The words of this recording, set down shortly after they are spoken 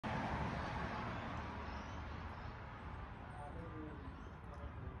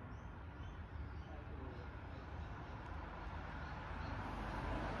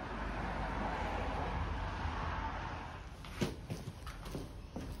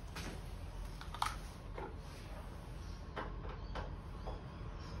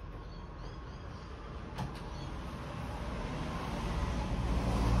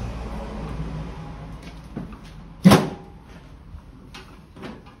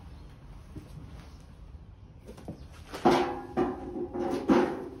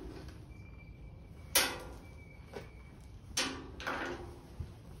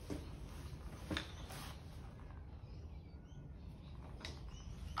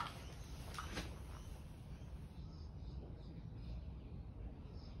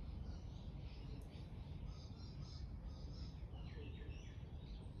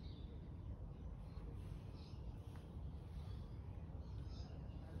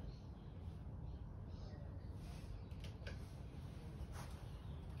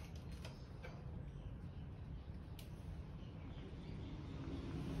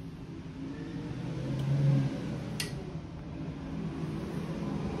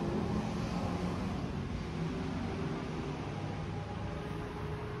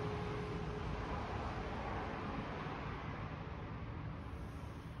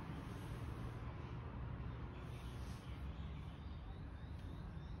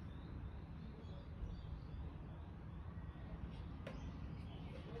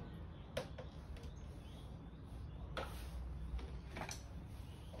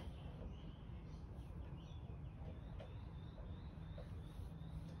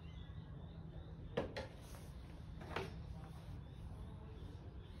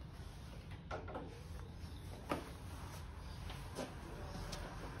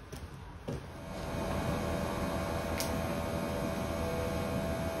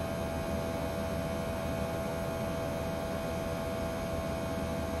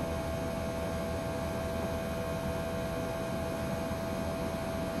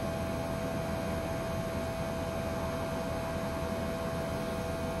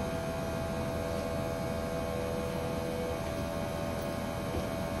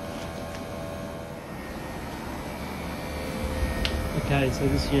Okay, so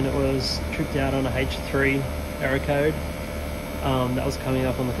this unit was tripped out on a H3 error code that was coming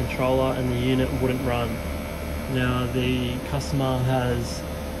up on the controller, and the unit wouldn't run. Now the customer has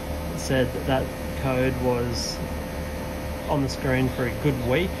said that that code was on the screen for a good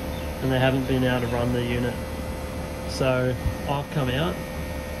week and they haven't been able to run the unit. So I've come out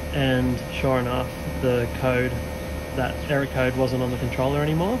and sure enough the code, that error code, wasn't on the controller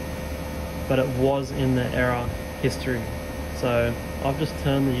anymore, but it was in the error history. So I've just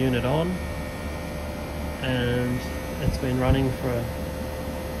turned the unit on and it's been running for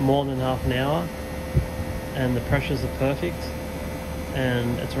more than half an hour and the pressures are perfect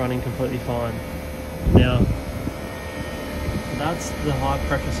and it's running completely fine. Now that's the high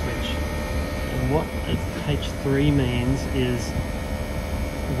pressure switch, and what H3 means is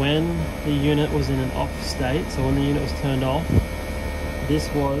when the unit was in an off state, so when the unit was turned off,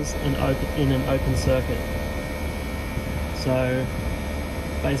 this was in an open circuit. So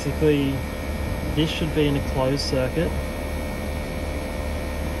basically this should be in a closed circuit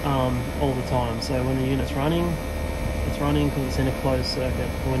all the time. So when the unit's running, it's running because it's in a closed circuit.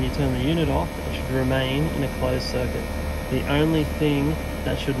 When you turn the unit off, it should remain in a closed circuit. The only thing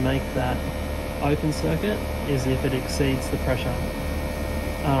that should make that open circuit is if it exceeds the pressure.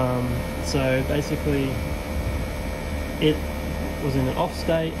 So basically it was in an off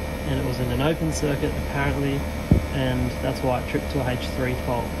state and it was in an open circuit apparently, and that's why it tripped to a H3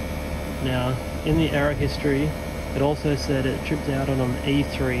 fault. Now in the error history it also said it tripped out on an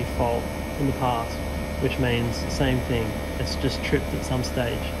E3 fault in the past, which means the same thing, it's just tripped at some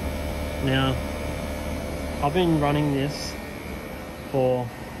stage. Now I've been running this for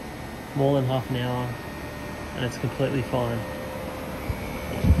more than half an hour and it's completely fine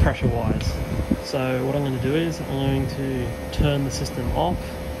pressure wise. So what I'm going to do is I'm going to turn the system off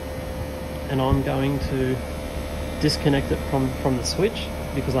and I'm going to disconnect it from the switch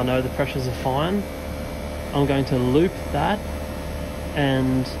because I know the pressures are fine. I'm going to loop that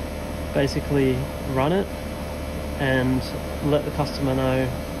and basically run it and let the customer know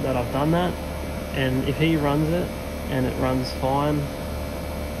that I've done that, and if he runs it and it runs fine,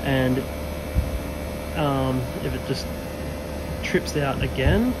 and if it just trips out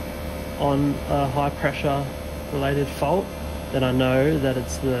again on a high pressure related fault, then I know that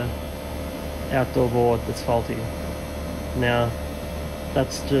it's the outdoor board that's faulty. Now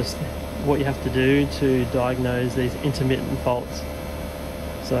that's just what you have to do to diagnose these intermittent faults.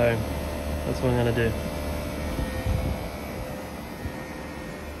 So that's what I'm going to do.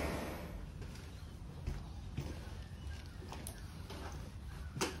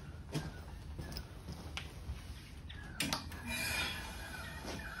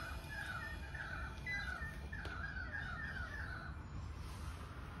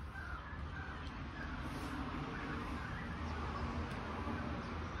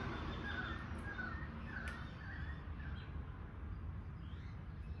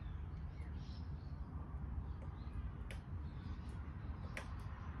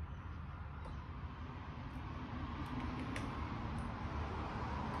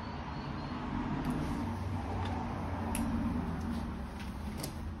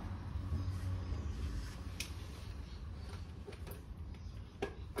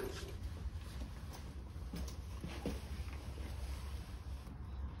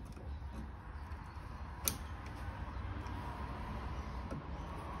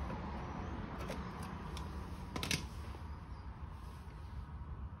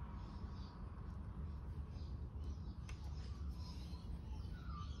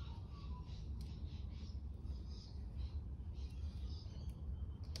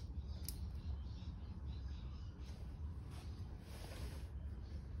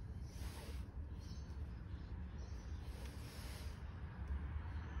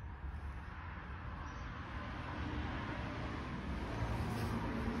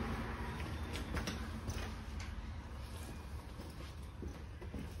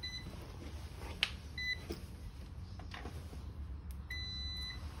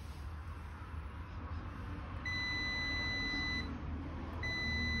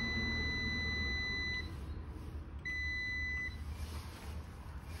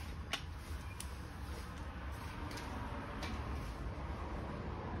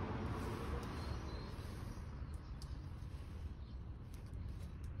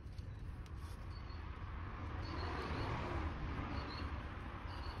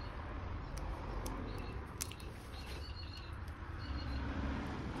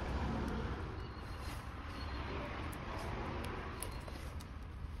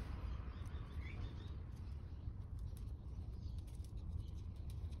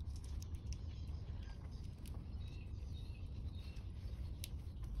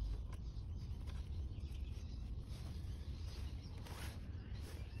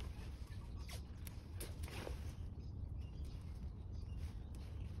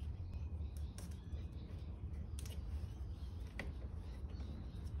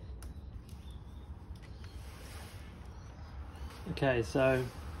 Okay, so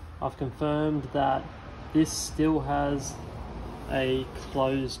I've confirmed that this still has a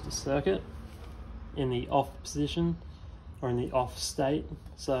closed circuit in the off position or in the off state,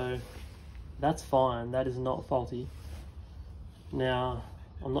 so that's fine, that is not faulty. Now,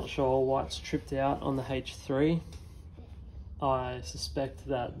 I'm not sure why it's tripped out on the H3. I suspect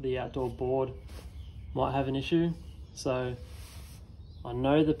that the outdoor board might have an issue, so I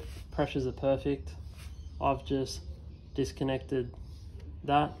know the pressures are perfect. I've just disconnected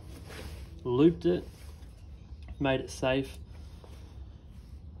that, looped it, made it safe.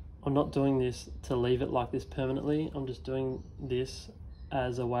 I'm not doing this to leave it like this permanently. I'm just doing this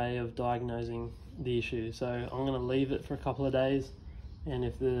as a way of diagnosing the issue. So I'm going to leave it for a couple of days, and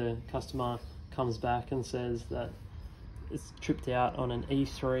if the customer comes back and says that it's tripped out on an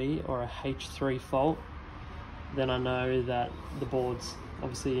E3 or a H3 fault, then I know that the board's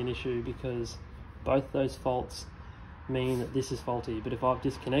obviously an issue, because both those faults mean that this is faulty. But if I've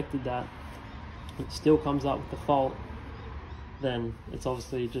disconnected that, it still comes up with the fault, then it's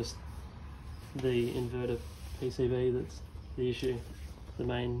obviously just the inverter PCB that's the issue, the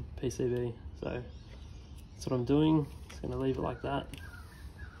main PCB. So that's what I'm doing. Just going to leave it like that.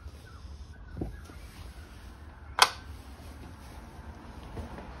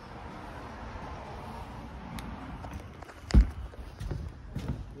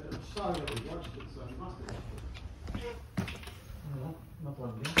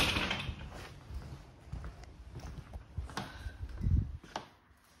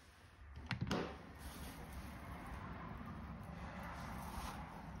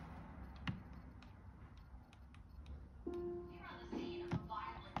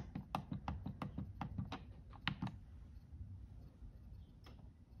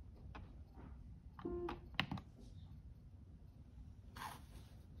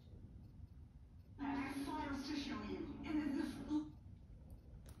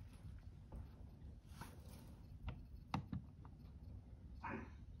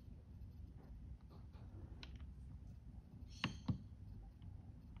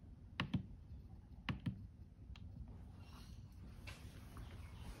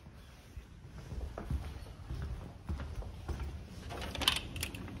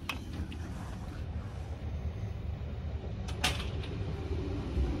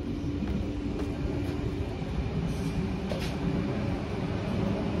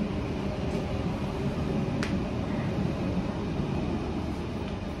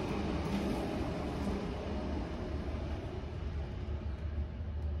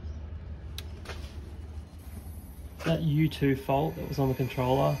 That U2 fault that was on the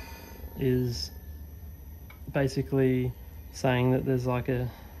controller is basically saying that there's like a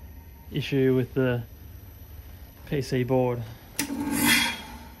issue with the PC board.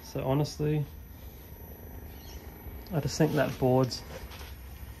 So honestly, I just think that board's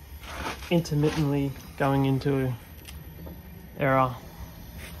intermittently going into error.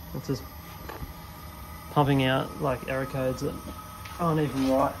 It's just pumping out like error codes that aren't even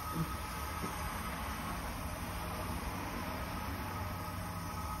right.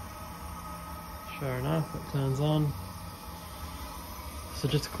 Sure enough, it turns on. So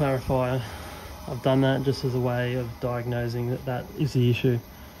just to clarify, I've done that just as a way of diagnosing that that is the issue.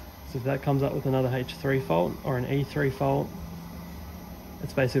 So if that comes up with another H3 fault or an E3 fault,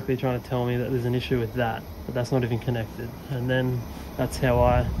 it's basically trying to tell me that there's an issue with that, but that's not even connected. And then that's how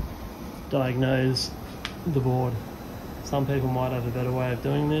I diagnose the board. Some people might have a better way of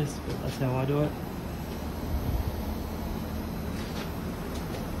doing this, but that's how I do it.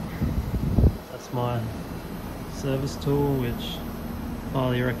 My service tool, which I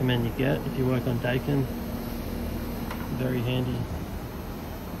highly recommend you get if you work on Daikin. Very handy.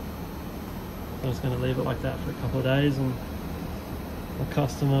 I'm just going to leave it like that for a couple of days, and the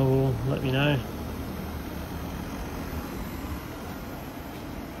customer will let me know.